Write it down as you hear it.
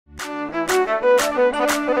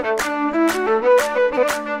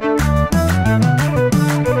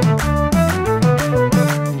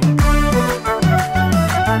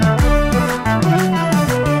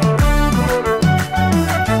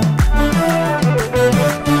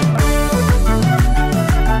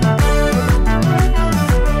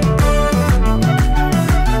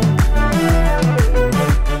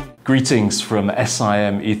Greetings from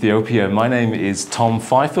SIM Ethiopia. My name is Tom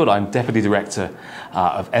Fifield. I'm Deputy Director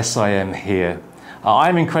of SIM here.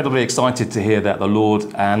 I'm incredibly excited to hear that the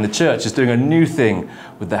Lord and the church is doing a new thing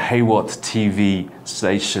with the ሕይወት TV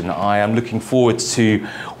station. I am looking forward to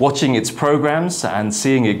watching its programs and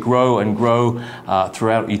seeing it grow and grow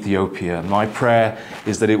throughout Ethiopia. My prayer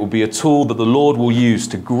is that it will be a tool that the Lord will use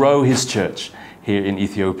to grow his church here in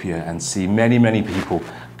Ethiopia and see many, many people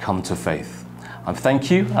come to faith. Thank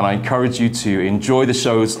you, and I encourage you to enjoy the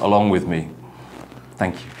shows along with me.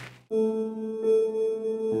 Thank you.